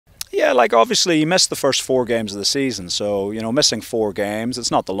Yeah, like obviously he missed the first 4 games of the season, so missing 4 games,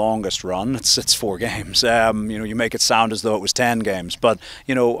 it's not the longest run. It's 4 games. You make it sound as though it was 10 games, but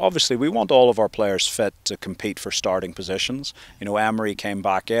obviously we want all of our players fit to compete for starting positions. Emery came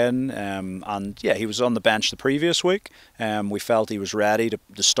back in, and yeah, he was on the bench the previous week. We felt he was ready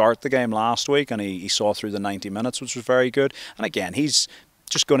to start the game last week, and he saw through the 90 minutes, which was very good. And again, he's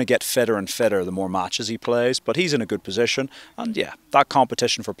just going to get fitter and fitter the more matches he plays, but he's in a good position, and yeah, that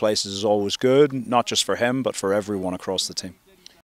competition for places is always good, not just for him but for everyone across the team.